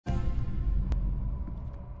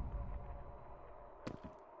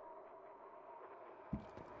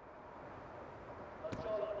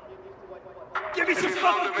Give me some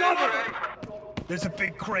fucking cover! There's a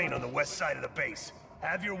big crane on the west side of the base.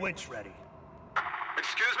 Have your winch ready.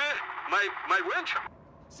 Excuse me? My winch?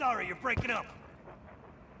 Sorry, you're breaking up.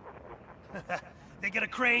 They got a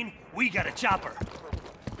crane, we got a chopper.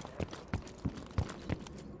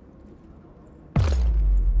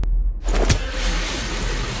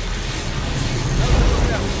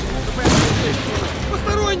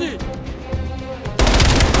 Посторонний!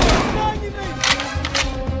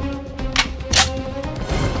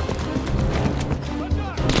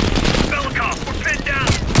 Belikov, we're pinned down.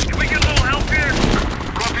 Can we get a little help here?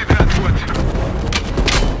 Copy that, Foot.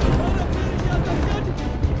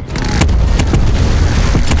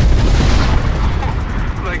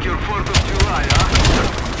 Like your 4th of July, huh?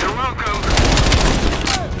 You're welcome.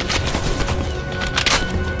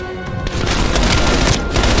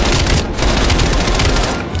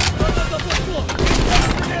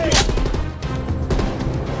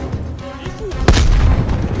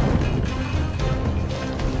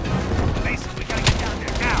 Mason, we gotta get down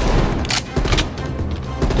there now.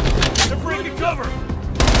 They're bringing cover.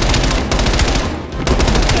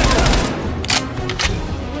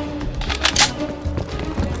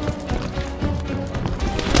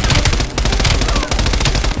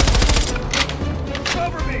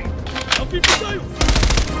 Cover me.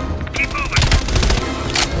 Keep moving.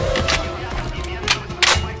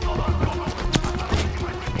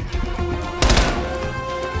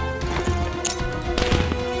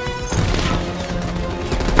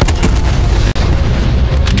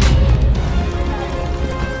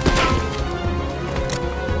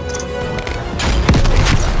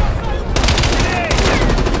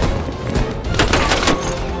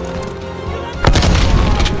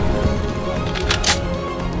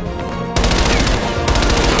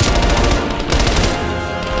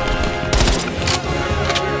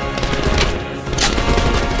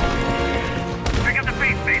 Pick up the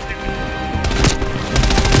pace, Mason.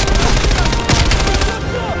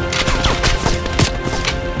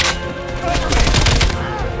 Cover me.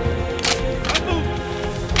 I'm moving.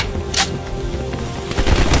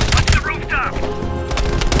 What's the rooftop?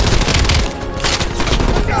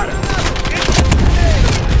 Got it.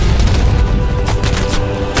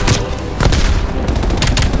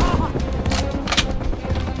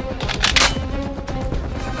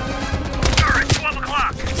 Sir, it's 12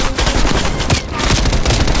 o'clock.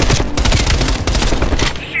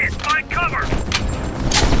 Shit, find cover!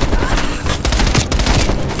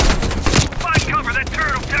 Find cover, that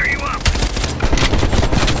turret will tear you up!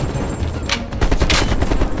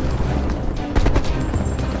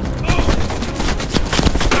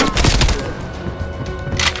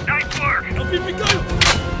 Nice work!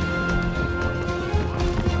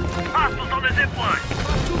 Hostiles on the zip line!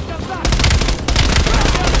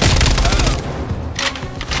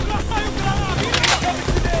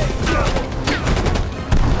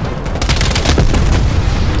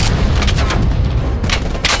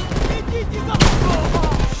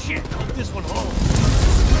 Shit, hope this one holds.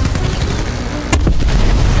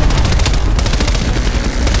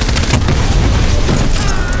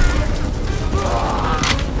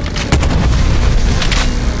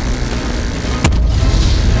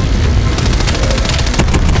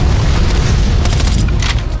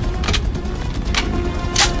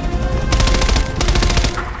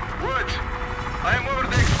 Wood, I am over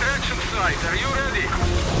the extraction site. Are you ready?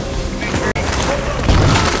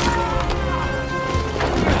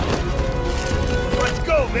 Let's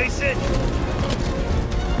go, Mason!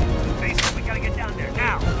 Mason, we gotta get down there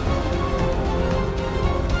now!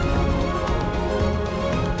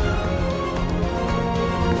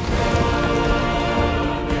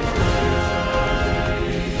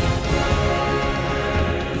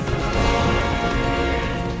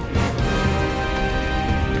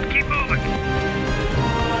 Keep moving!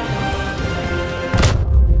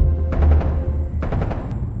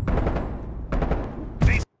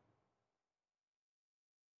 Mason,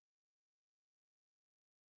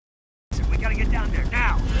 we gotta get down there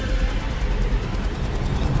now!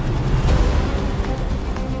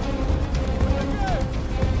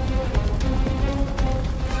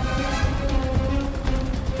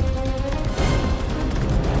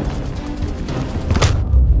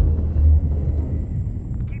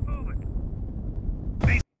 Keep moving!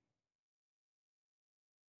 Mason,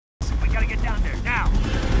 we gotta get down there now!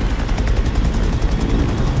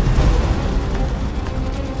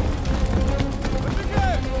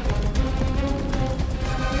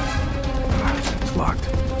 It's locked.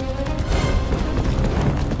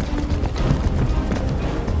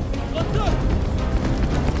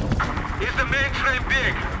 Is the mainframe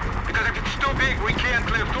big? Because if it's too big, we can't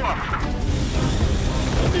lift off.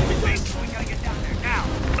 Mason, we gotta get down Now!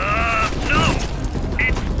 No!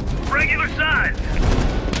 It's regular size!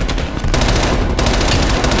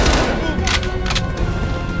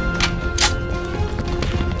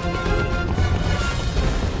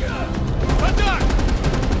 Contact!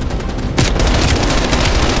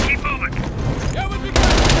 Keep moving! Yeah, we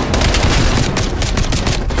begin!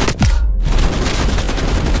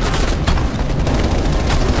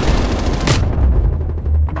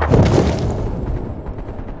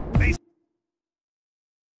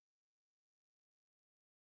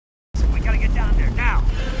 We gotta get down there now!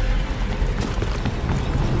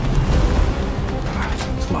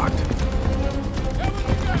 It's locked.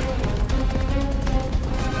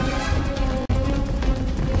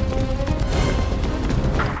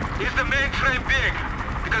 Is the mainframe big?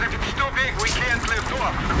 Because if it's too big, we can't lift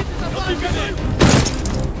off.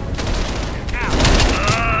 Now!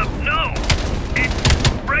 No! It's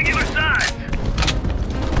regular size!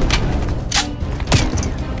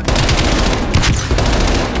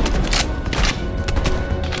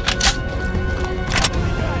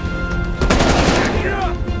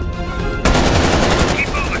 Keep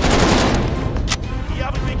moving! Я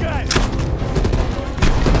выдвигаюсь!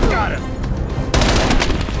 Got him!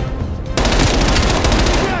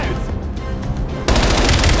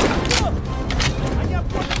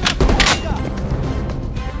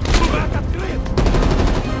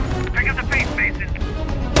 Pick up the pace, Mason!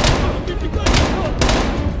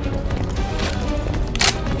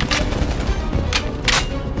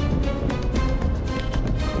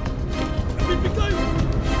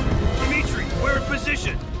 Dimitri, we're in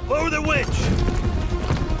position! Lower the winch!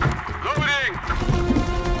 Loading!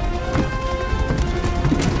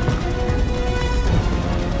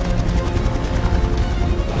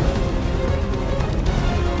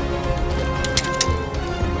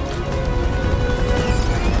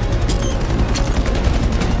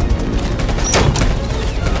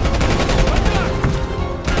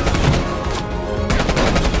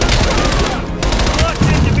 Locked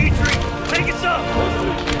in, Dimitri! Take us up!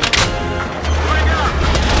 Bring up!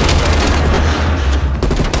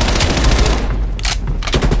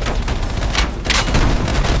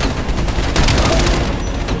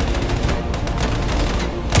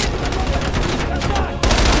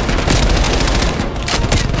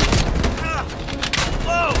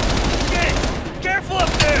 Whoa! Okay! Careful up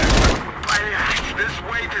there! This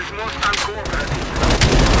weight is most uncovered.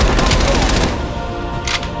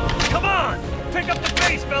 Come on! Pick up the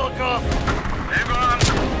pace, Belikov! Hang on!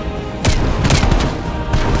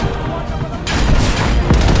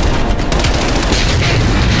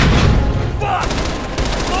 Fuck!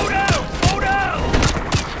 Slow down! Slow down!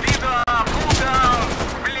 Speed up! Cool down!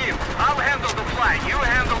 Please, I'll handle the flight. You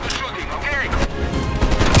handle the shooting, okay?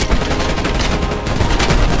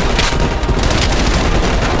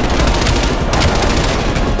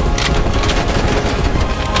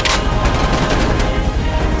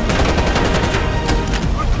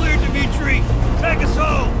 We're clear, Dimitri! Take us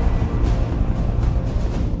home!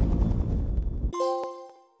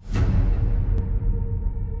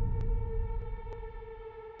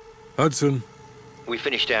 Hudson. We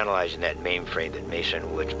finished analyzing that mainframe that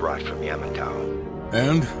Mason Woods brought from Yamato.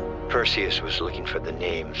 And? Perseus was looking for the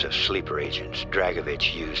names of sleeper agents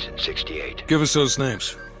Dragovich used in '68. Give us those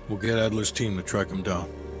names. We'll get Adler's team to track them down.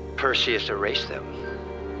 Perseus erased them.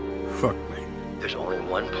 Fuck me. There's only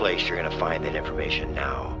one place you're gonna find that information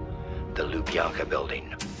now. The Lubyanka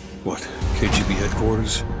building. What, KGB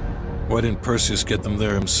headquarters? Why didn't Perseus get them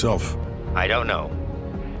there himself? I don't know.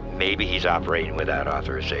 Maybe he's operating without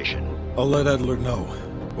authorization. I'll let Adler know.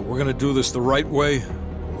 But we're gonna do this the right way,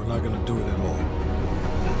 or we're not gonna do it at all.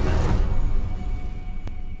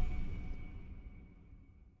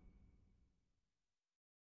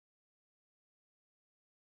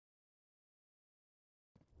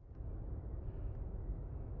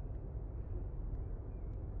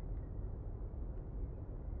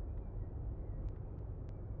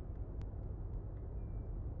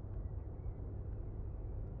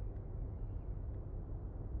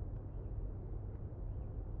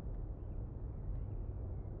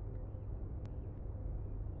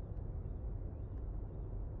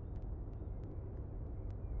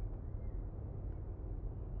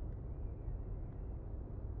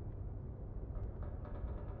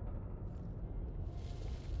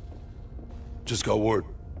 Just got word.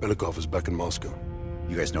 Belikov is back in Moscow.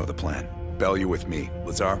 You guys know the plan. Bell, you're with me.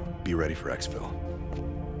 Lazar, be ready for exfil.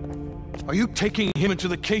 Are you taking him into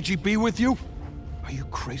the KGB with you? Are you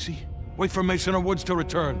crazy? Wait for Mason or Woods to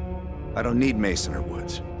return. I don't need Mason or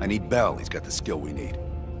Woods. I need Bell. He's got the skill we need.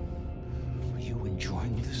 Are you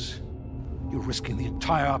enjoying this? You're risking the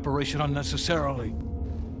entire operation unnecessarily.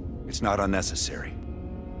 It's not unnecessary.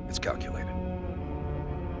 It's calculated.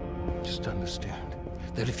 Just understand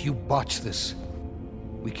that if you botch this,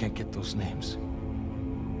 we can't get those names.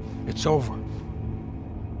 It's over.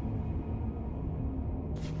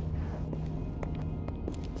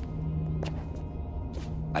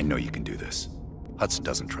 I know you can do this. Hudson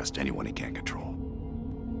doesn't trust anyone he can't control.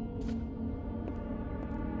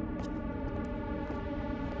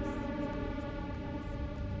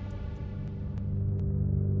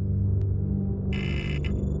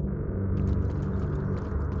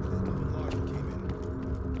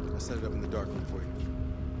 I set it up in the dark room for you.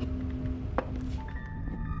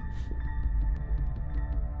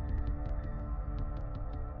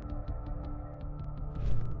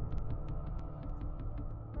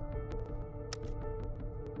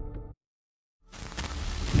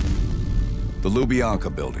 The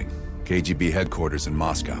Lubyanka building, KGB headquarters in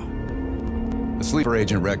Moscow. The sleeper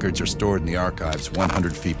agent records are stored in the archives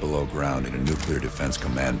 100 feet below ground in a nuclear defense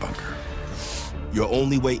command bunker. Your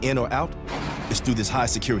only way in or out is through this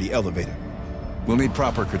high-security elevator. We'll need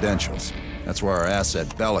proper credentials. That's where our asset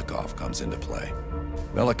Belikov comes into play.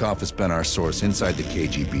 Belikov has been our source inside the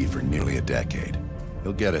KGB for nearly a decade.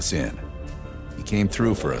 He'll get us in. He came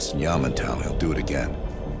through for us in Yamantau. He'll do it again.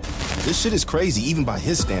 This shit is crazy, even by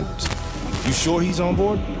his standards. You sure he's on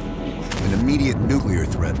board? An immediate nuclear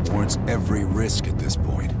threat warrants every risk at this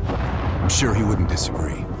point. I'm sure he wouldn't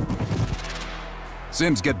disagree.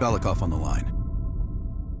 Sims, get Belikov on the line.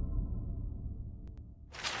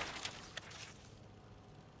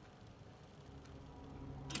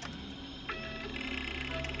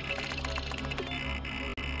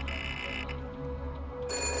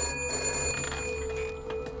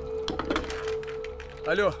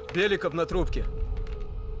 Алло, Беликов на трубке.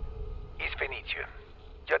 Извините,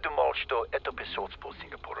 я думал, что это посольство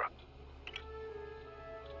Сингапура.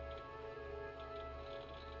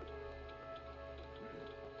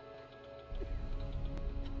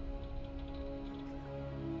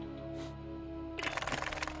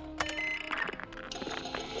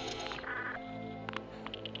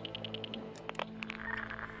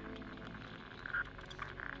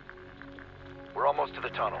 We're almost to the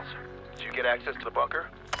tunnels. Did you get access to the bunker?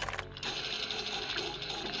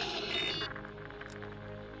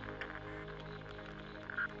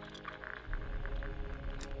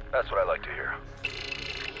 That's what I like to hear.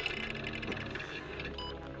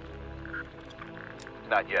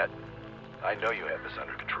 Not yet. I know you have this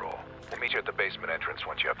under control. We'll meet you at the basement entrance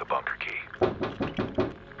once you have the bunker key.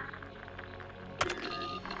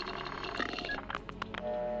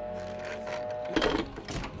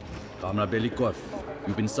 Comrade Belikov,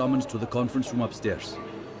 you've been summoned to the conference room upstairs.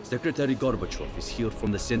 Secretary Gorbachev is here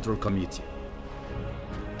from the Central Committee.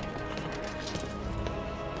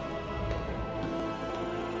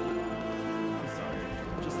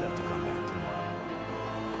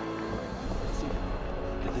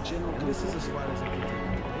 This is as far as I can take.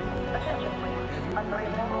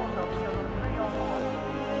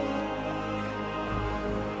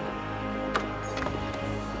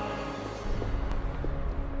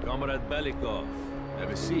 Comrade Belikov, have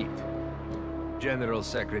a seat. General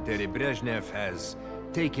Secretary Brezhnev has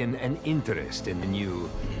taken an interest in the new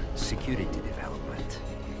security development.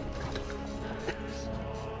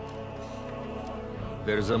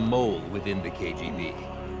 There's a mole within the KGB.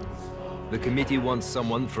 The committee wants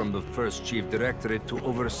someone from the first Chief Directorate to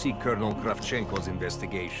oversee Colonel Kravchenko's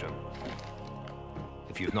investigation.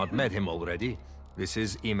 If you've not met him already, this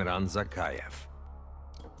is Imran Zakayev.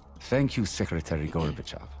 Thank you, Secretary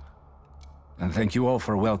Gorbachev. And thank you all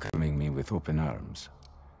for welcoming me with open arms.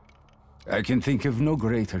 I can think of no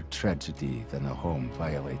greater tragedy than a home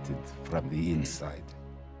violated from the inside.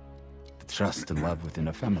 The trust and love within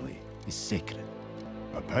a family is sacred.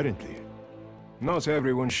 Apparently. Not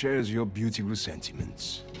everyone shares your beautiful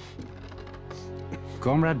sentiments.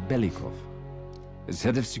 Comrade Belikov, as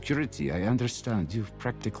head of security, I understand you've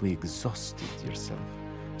practically exhausted yourself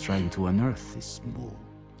trying to unearth this mole.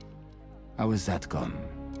 How has that gone?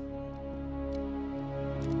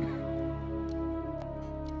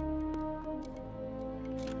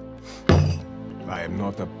 I am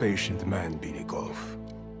not a patient man, Belikov,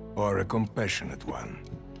 or a compassionate one.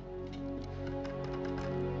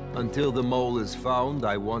 Until the mole is found,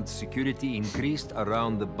 I want security increased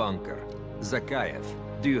around the bunker. Zakayev,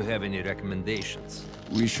 do you have any recommendations?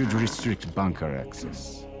 We should restrict bunker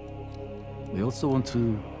access. We also want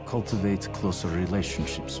to cultivate closer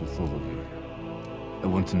relationships with all of you. I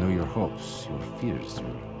want to know your hopes, your fears,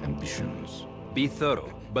 your ambitions. Be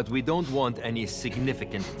thorough, but we don't want any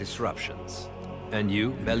significant disruptions. And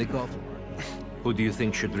you, Belikov? Who do you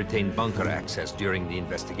think should retain bunker access during the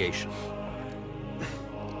investigation?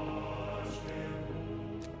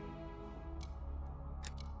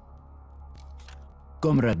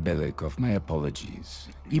 Comrade Belikov, my apologies.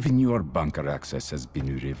 Even your bunker access has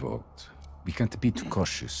been revoked. We can't be too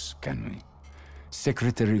cautious, can we?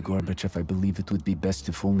 Secretary Gorbachev, I believe it would be best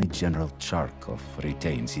if only General Charkov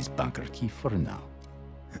retains his bunker key for now.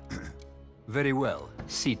 Very well.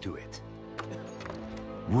 See to it.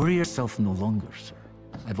 Worry yourself no longer, sir.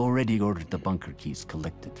 I've already ordered the bunker keys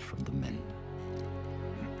collected from the men.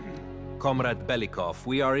 Comrade Belikov,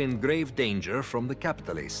 we are in grave danger from the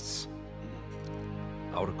capitalists.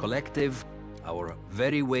 Our collective, our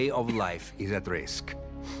very way of life is at risk.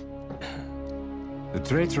 The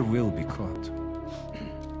traitor will be caught.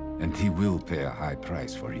 And he will pay a high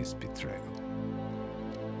price for his betrayal.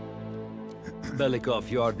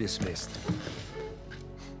 Belikov, you are dismissed.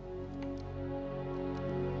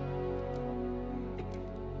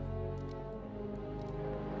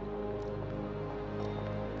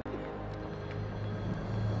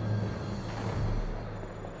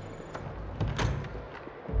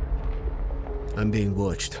 I'm being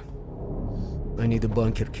watched. I need a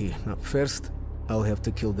bunker key. Now, first, I'll have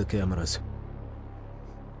to kill the cameras.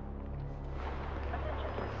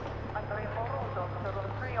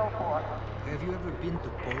 Have you ever been to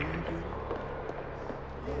Poland, Yuri?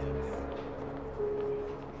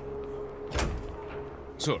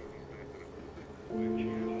 Sir.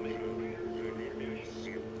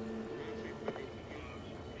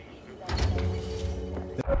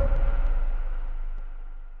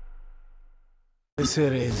 This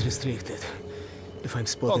area is restricted. If I'm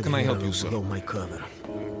spotted, How can I help you, sir? Blow my cover.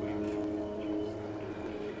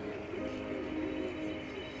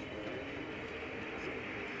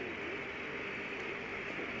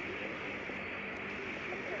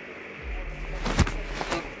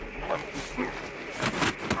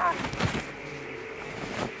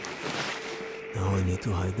 Now I need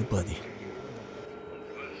to hide the body.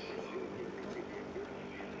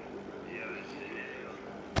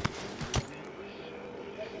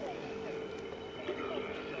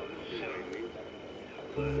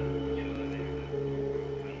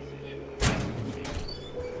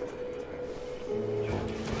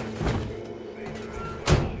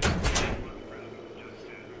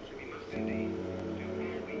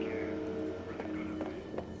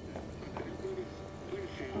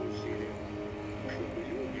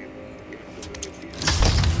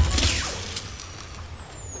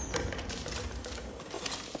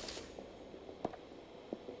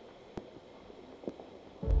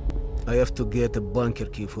 I have to get a bunker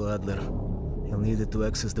key for Adler. He'll need it to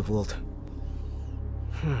access the vault.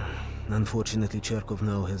 Unfortunately, Charkov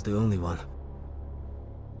now has the only one.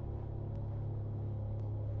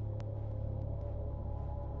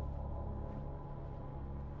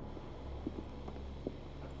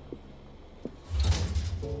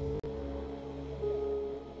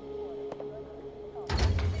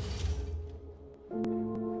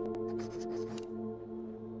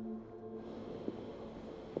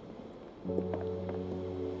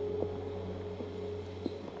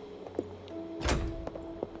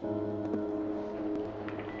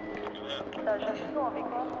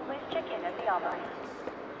 Please check in at the armory.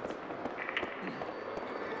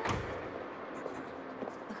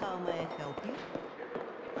 How may I help you?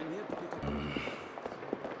 I'm here to pick up.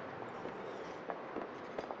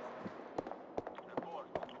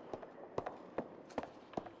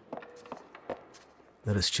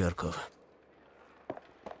 That is Charkov.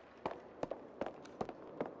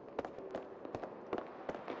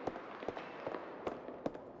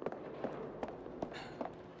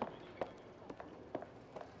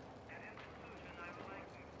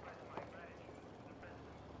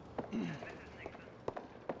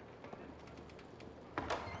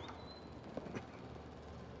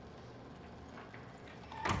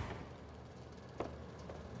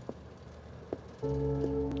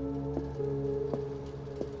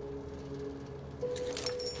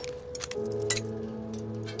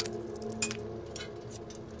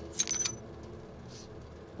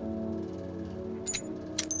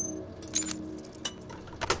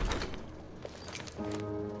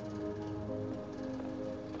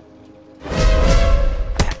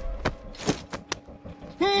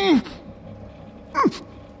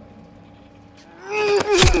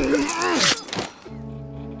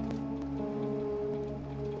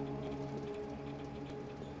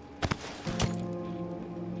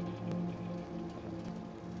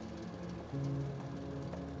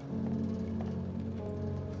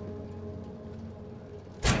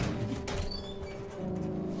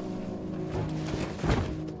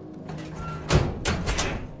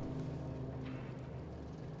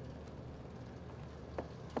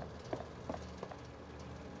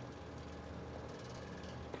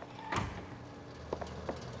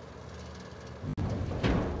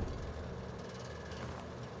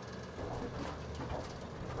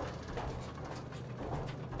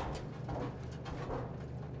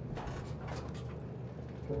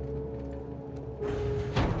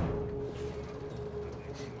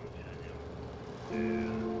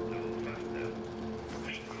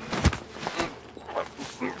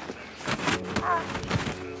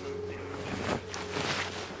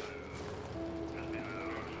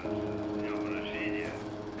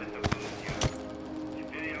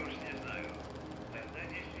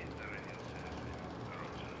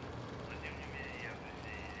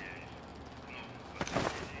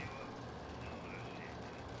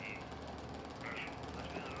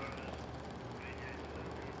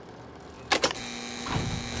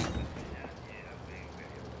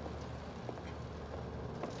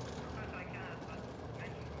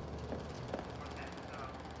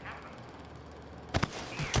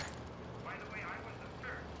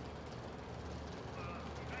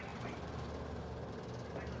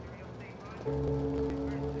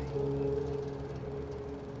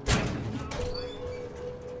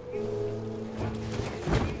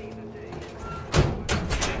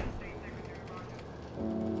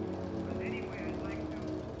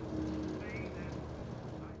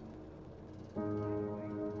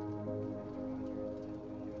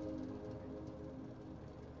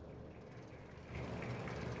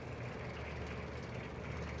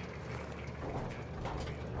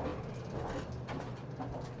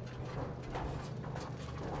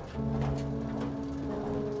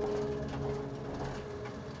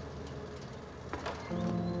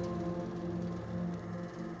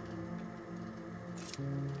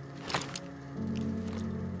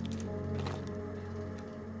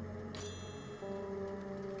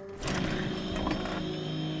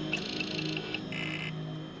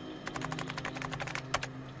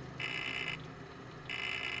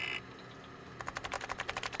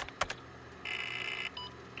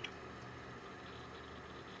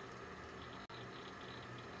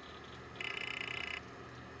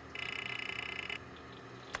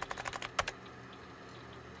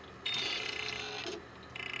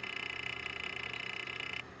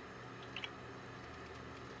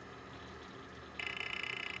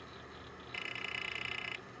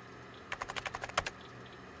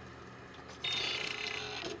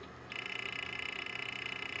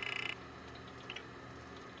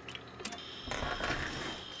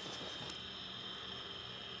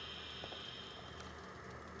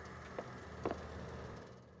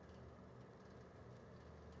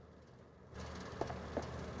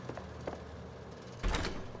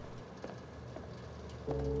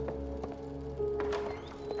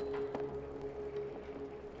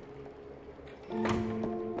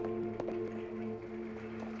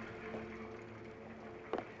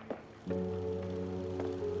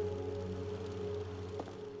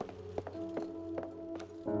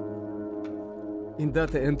 In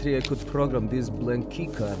data entry, I could program this blank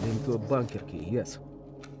keycard into a bunker key, yes.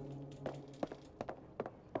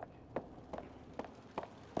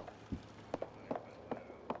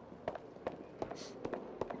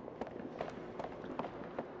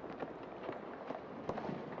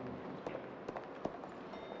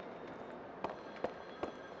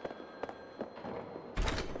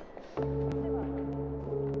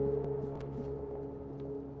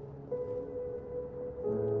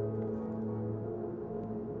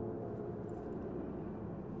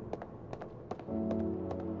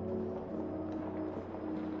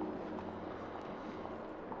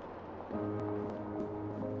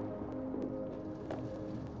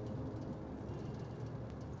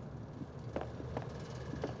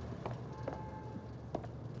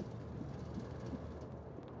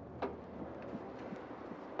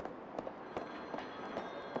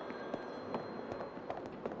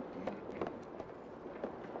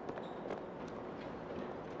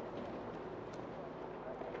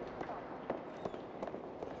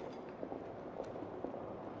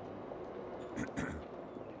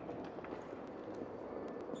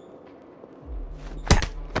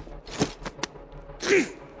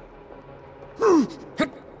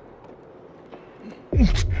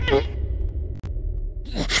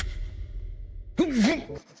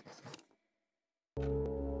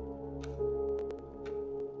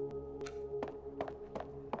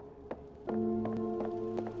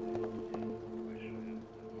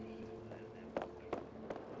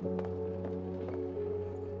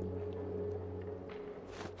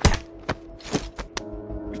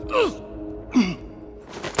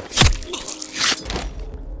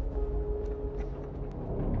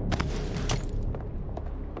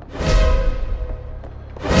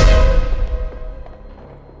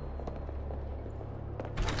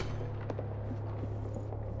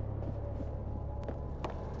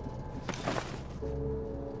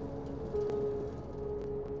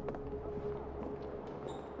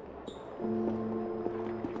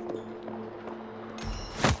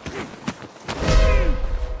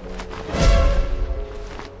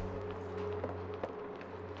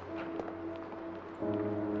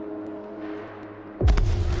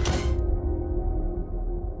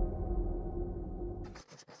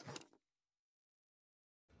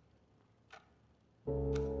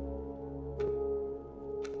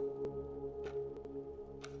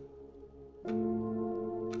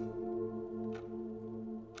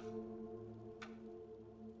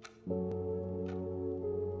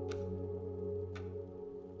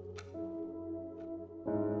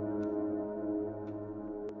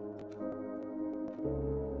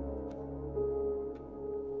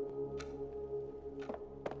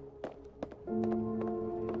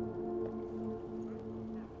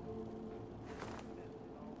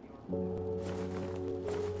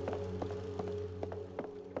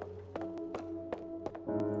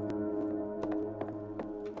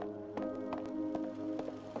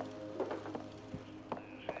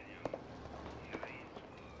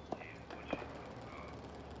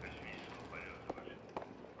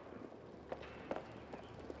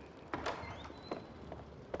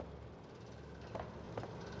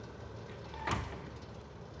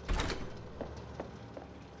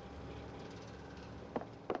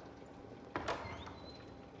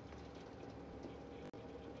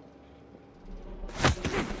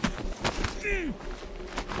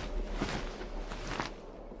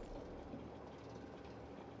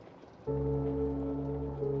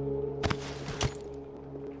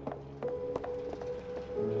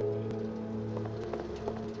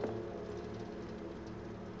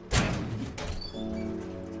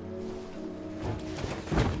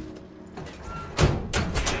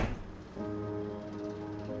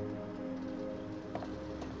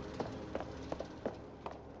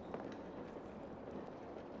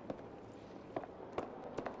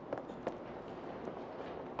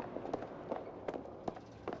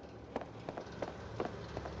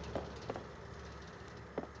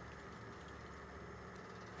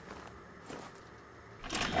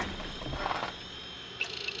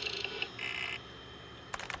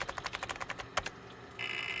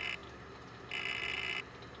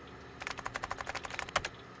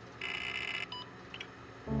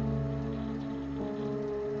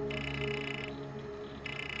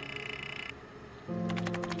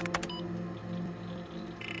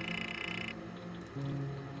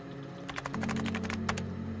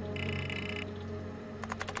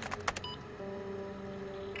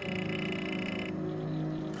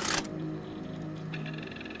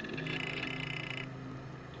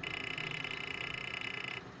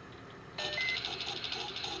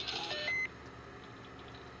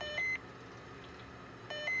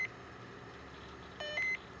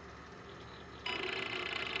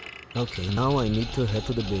 Okay, now I need to head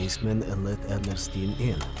to the basement and let Adler's team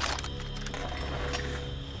in.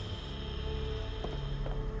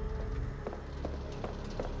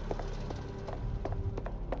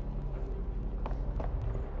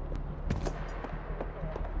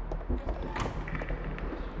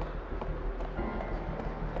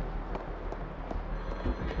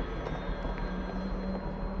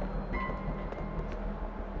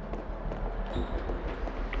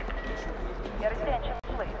 Your attention,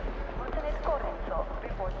 please. Lieutenant Kornitso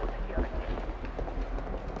reports to security.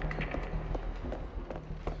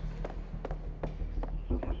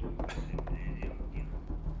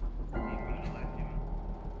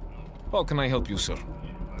 How can I help you, sir?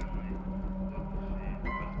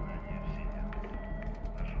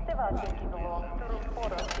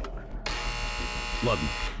 Ладно.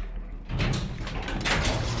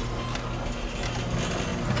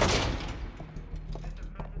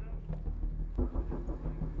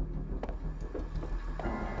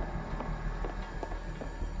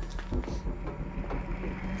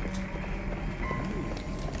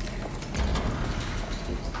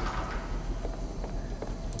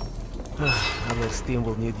 Adler's team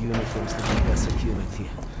will need uniforms to keep us security.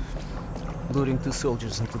 Luring 2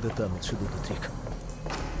 soldiers into the tunnel should do the trick.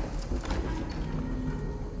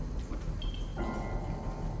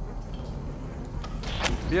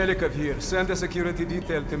 Belikov here. Send a security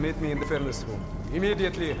detail to meet me in the furnace room.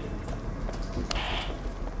 Immediately.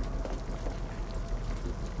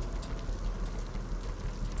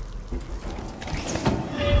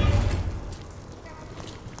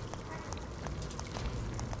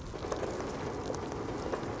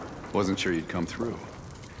 Wasn't sure you'd come through.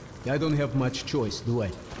 I don't have much choice, do I?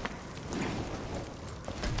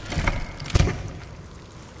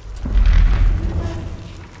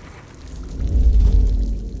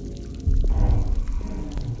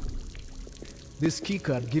 This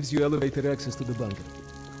keycard gives you elevator access to the bunker.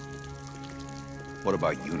 What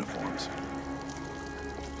about uniforms?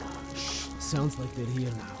 Shh, sounds like they're here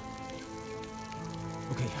now.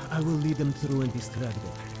 Okay, I will lead them through and distract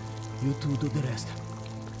them. You two do the rest.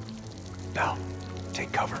 Now,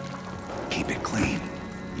 take cover. Keep it clean.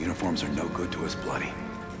 Uniforms are no good to us bloody.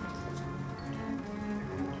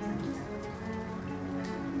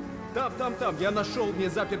 Там, я нашел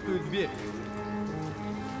незапертую дверь.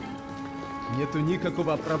 Нету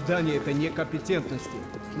никакого оправдания этой некомпетентности.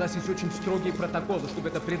 У нас есть очень строгие протоколы, чтобы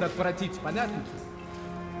это предотвратить. Понятно?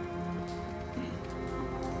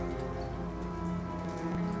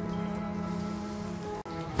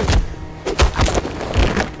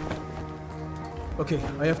 Okay,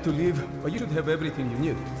 I have to leave, but you should have everything you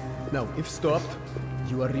need. Now, if stopped,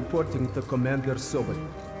 you are reporting to Commander Sobel.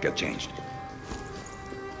 Get changed.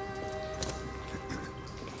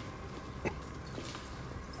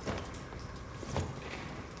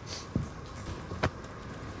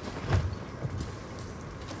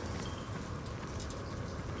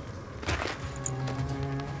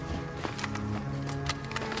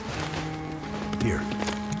 Here,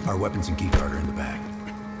 our weapons and keycard are in the bag.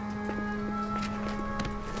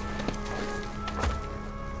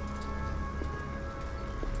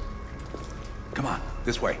 Come on,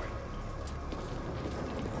 this way.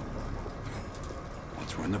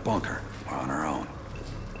 Once we're in the bunker, we're on our own.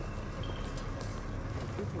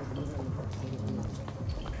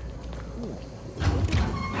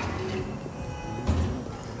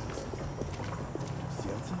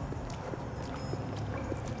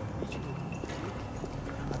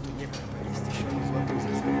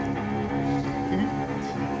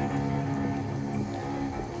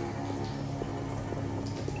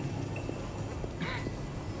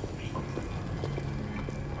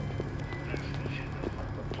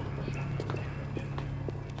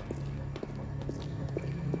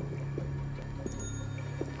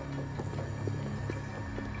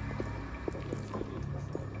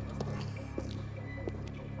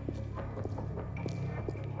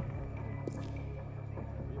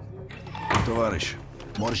 Товарищ,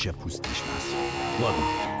 можешь отпустить нас? Ладно.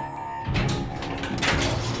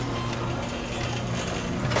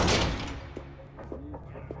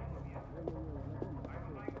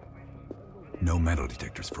 No metal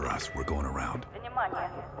detectors for us. We're going around. Внимание!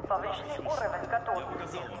 Повышенный уровень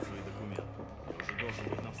готовности.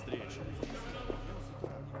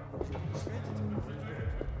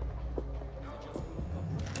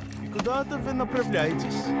 Куда-то вы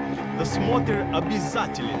направляетесь. Досмотр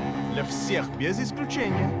обязателен для всех, без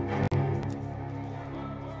исключения.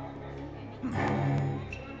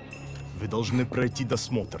 Вы должны пройти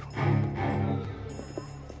досмотр.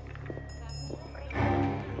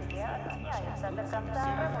 До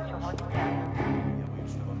конца рабочего дня.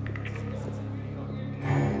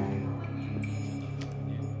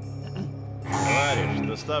 Товарищ,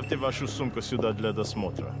 доставьте вашу сумку сюда для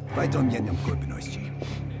досмотра. Пойдем едем к Кобиности.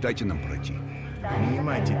 Дайте нам пройти. Не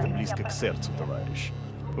принимайте это близко к сердцу, товарищ.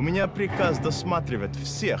 У меня приказ досматривать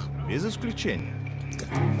всех, без исключения.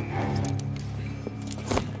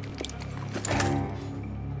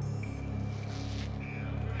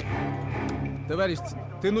 Товарищ,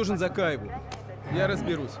 ты нужен Закаеву. Я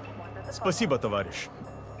разберусь. Спасибо, товарищ.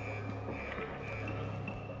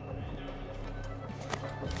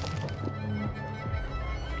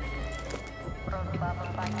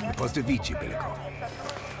 Поздравите, Беляков.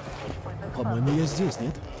 По-моему, я здесь,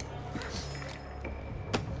 нет?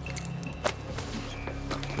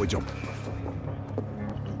 Пойдем.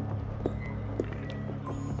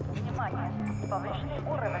 Внимание! Повышенный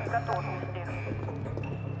уровень готовности.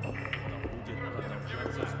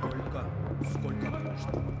 Сколько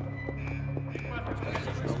нужно.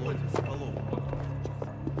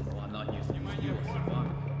 Она не снималась.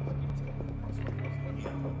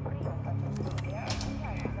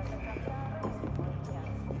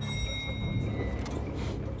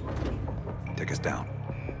 Take us down.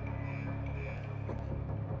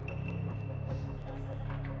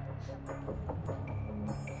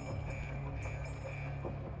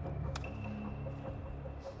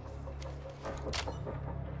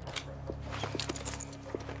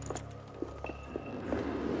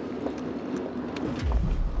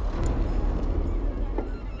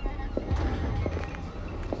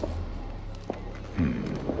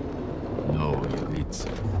 Новые лица.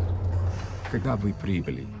 Когда вы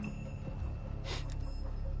прибыли?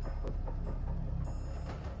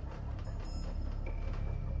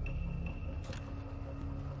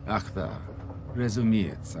 Ах да,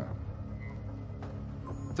 разумеется.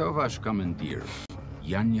 Кто ваш командир?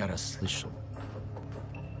 Я не расслышал.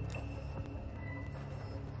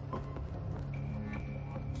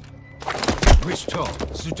 Вы что,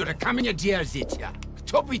 с дураками не дерзите?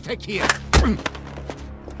 Кто вы такие?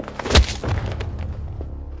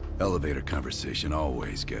 Elevator conversation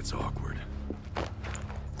always gets awkward.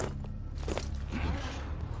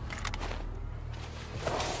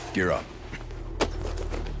 Gear up.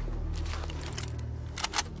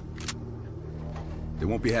 They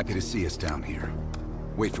won't be happy to see us down here.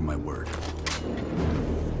 Wait for my word.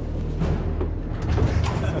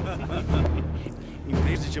 И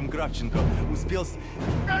прежде чем Кравченко успел...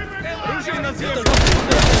 Оружие на землю!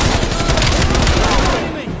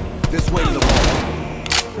 This way to the wall.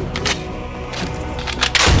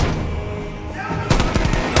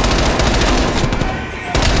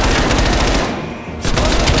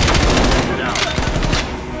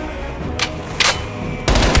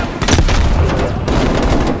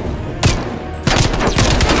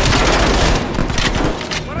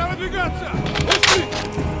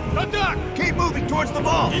 Keep moving towards the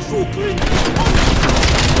ball!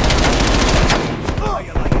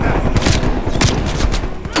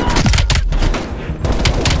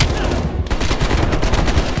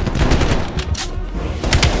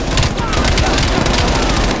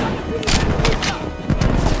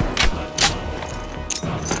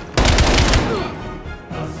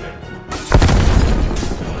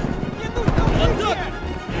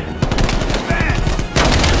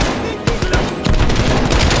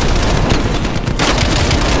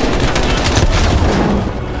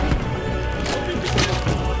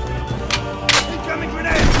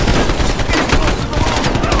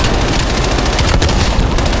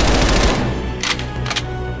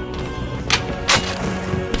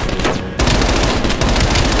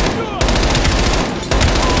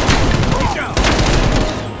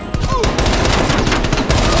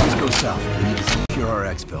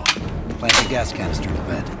 Plant the gas canister in the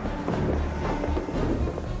vent.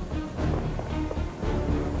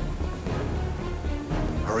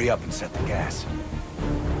 Hurry up and set the gas.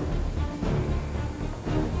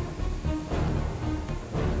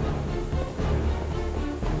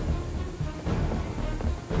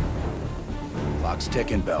 Clock's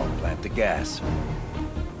ticking, Bell. Plant the gas.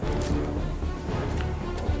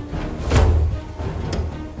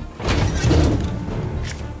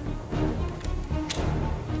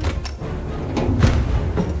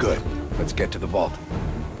 Good. Let's get to the vault.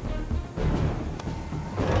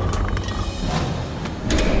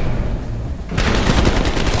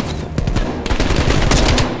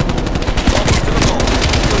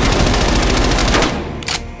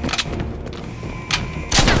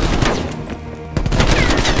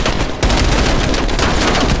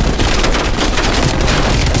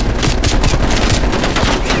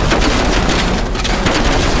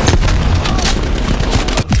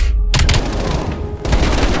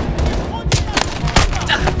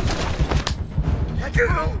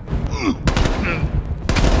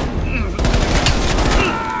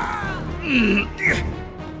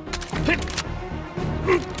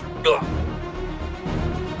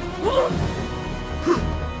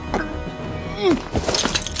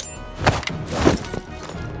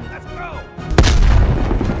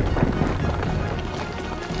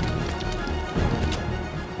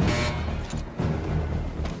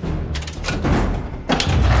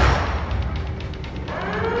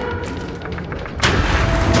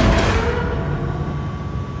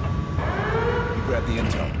 Grab the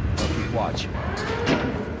intel. I'll keep watch.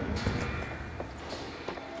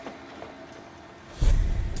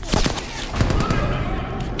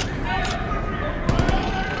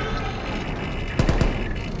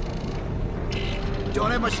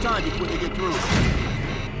 Don't have much time before they get through.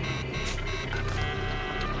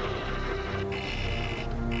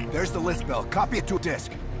 There's the list, Bell. Copy it to a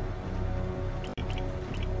disk.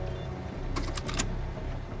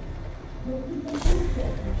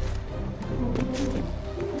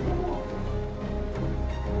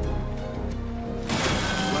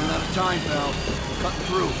 Running out of time, Bell. We're cutting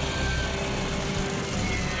through.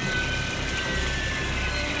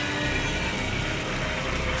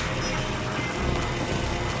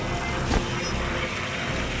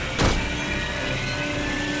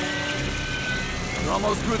 We're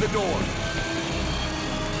almost through the door.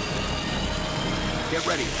 Get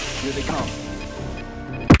ready. Here they come.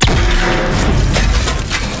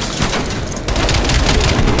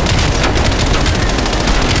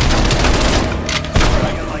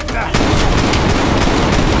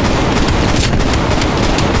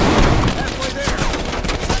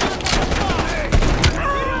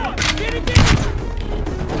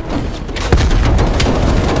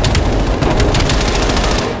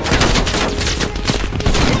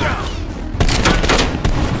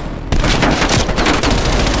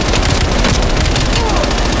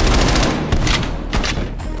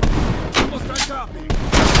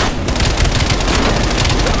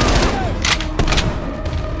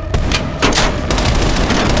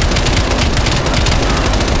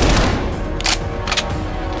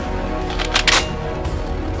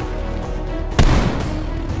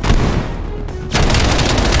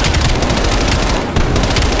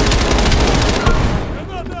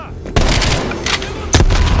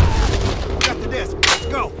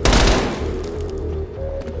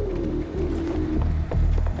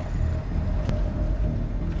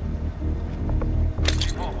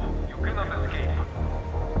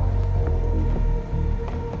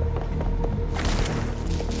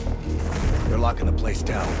 Locking the place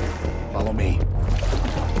down. Follow me.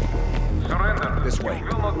 Surrender. This way. You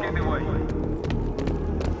will not get away.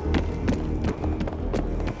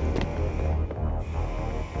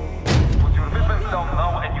 Put your weapons down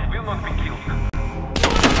now and you will not be killed.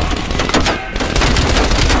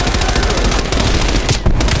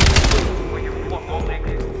 When you block all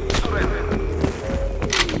exits, surrender.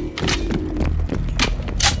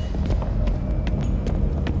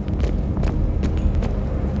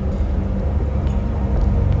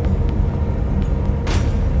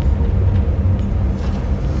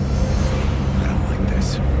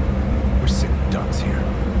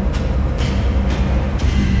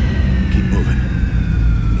 Keep moving.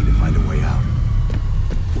 Need to find a way out.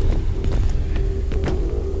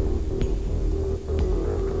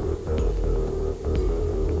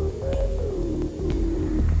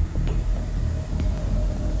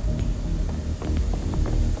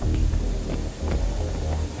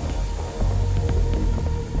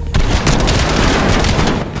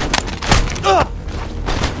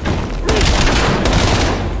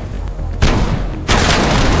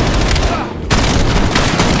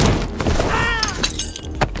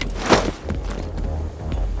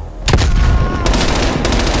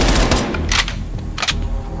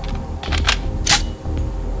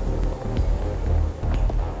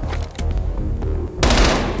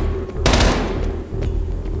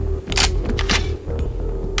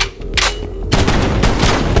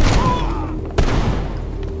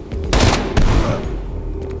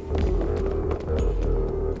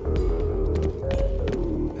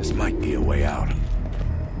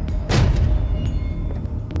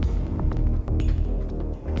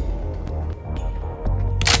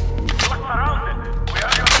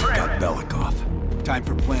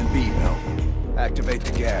 Activate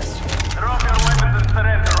the gas. Drop your weapons and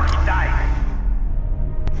surrender. He died.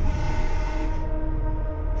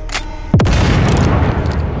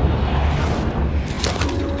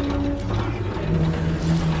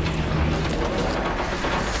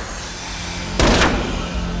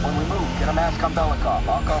 When we move, get a mask on Belikov.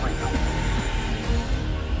 I'll cover you.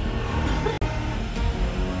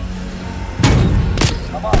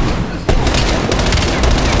 Come on.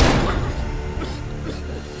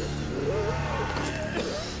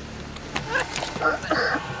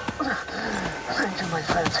 Thank you, my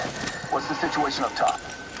friend. What's the situation up top?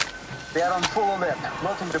 They are on full alert,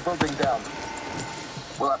 knocking the building down.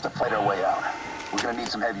 We'll have to fight our way out. We're gonna need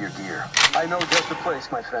some heavier gear. I know just the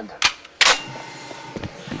place, my friend.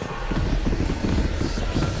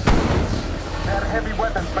 There are heavy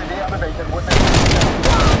weapons by the elevator when they go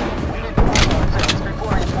down. We need to move ourselves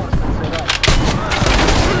before reinforcements arrive.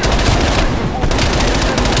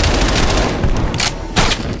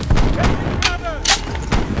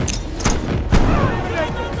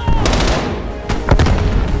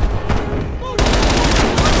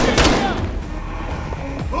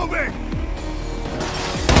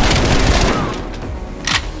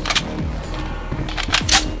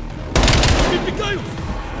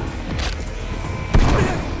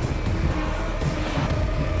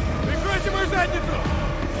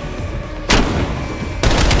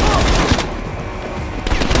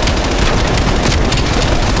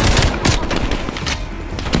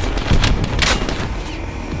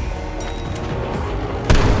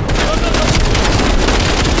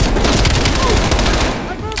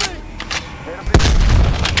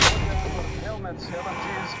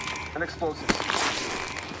 And explosives.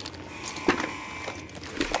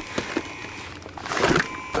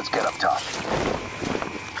 Let's get up top.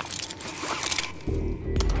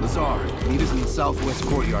 Lazar, meet us in the southwest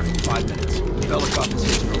courtyard in 5 minutes. Belikov is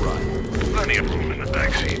hitching a ride. Plenty of room in the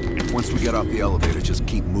backseat. Once we get off the elevator, just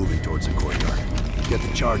keep moving towards the courtyard. Get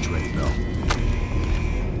the charge ready, Bell.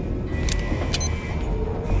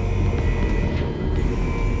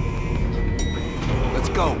 Let's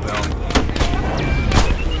go, Bell.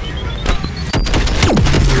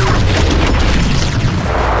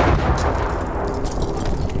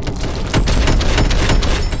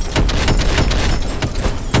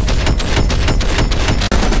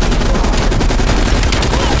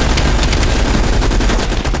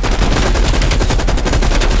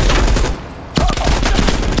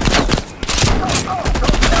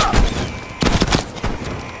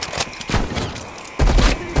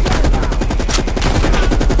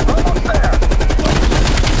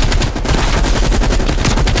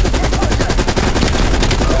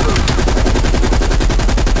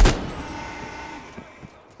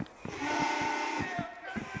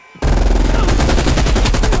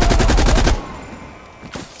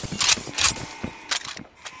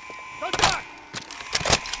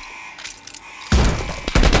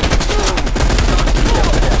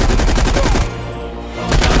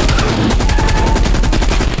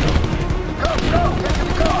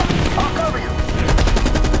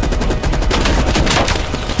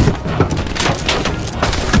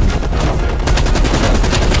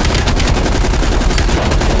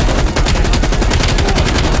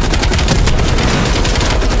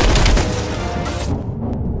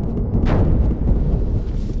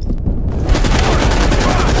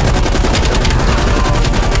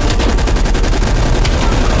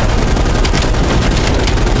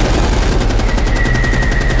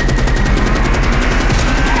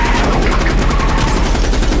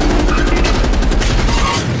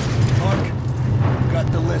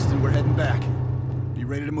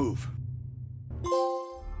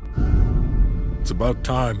 About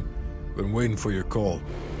time. Been waiting for your call.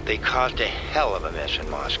 They caused a hell of a mess in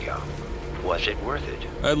Moscow. Was it worth it?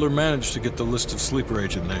 Adler managed to get the list of sleeper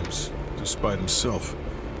agent names, despite himself.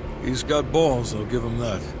 He's got balls, I'll give him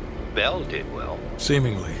that. Bell did well.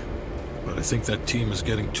 Seemingly. But I think that team is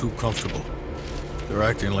getting too comfortable. They're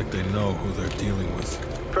acting like they know who they're dealing with.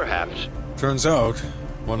 Perhaps. Turns out,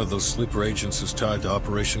 one of those sleeper agents is tied to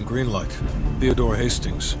Operation Greenlight. Theodore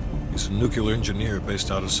Hastings. He's a nuclear engineer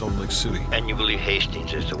based out of Salt Lake City. And you believe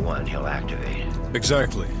Hastings is the one he'll activate?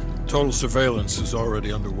 Exactly. Total surveillance is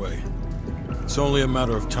already underway. It's only a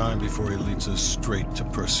matter of time before he leads us straight to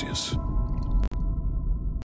Perseus.